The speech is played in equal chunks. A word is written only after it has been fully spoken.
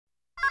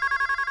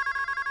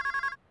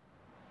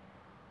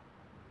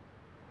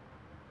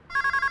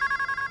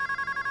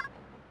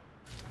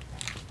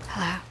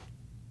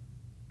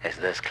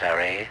this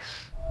Clarice?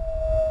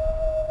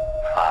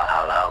 Well,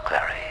 hello,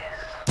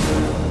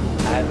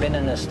 Clarice. I've been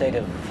in a state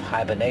of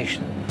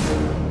hibernation.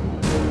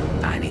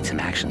 I need some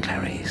action,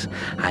 Clarice.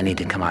 I need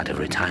to come out of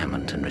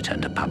retirement and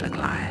return to public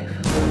life.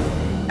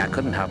 I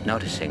couldn't help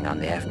noticing on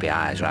the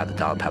FBI's rather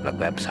dull public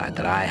website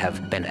that I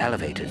have been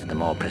elevated to the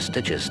more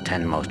prestigious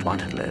 10 most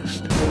wanted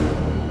list.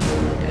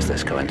 Is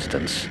this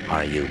coincidence, or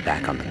are you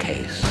back on the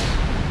case?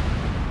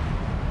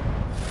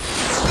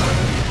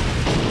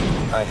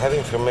 I have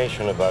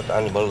information about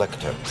Hannibal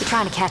Lecter. You're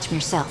trying to catch him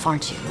yourself,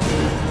 aren't you?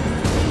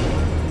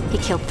 He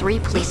killed 3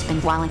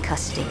 policemen while in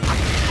custody.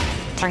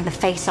 Tearing the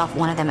face off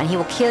one of them, and he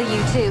will kill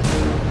you too.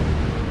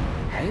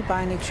 Are you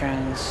by any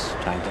chance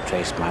trying to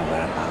trace my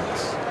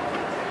whereabouts?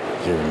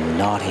 You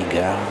naughty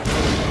girl.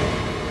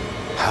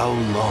 How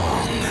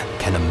long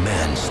can a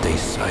man stay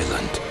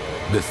silent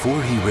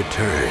before he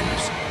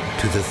returns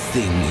to the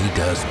thing he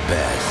does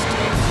best?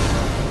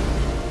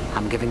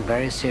 I'm giving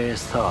very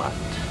serious thought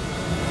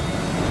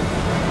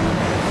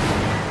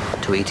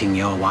to eating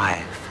your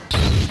wife.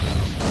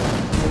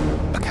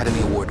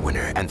 Academy Award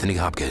winner Anthony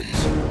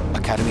Hopkins.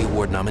 Academy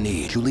Award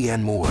nominee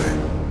Julianne Moore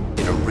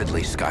in a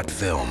Ridley Scott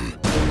film,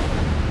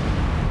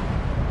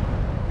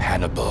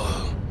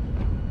 Hannibal.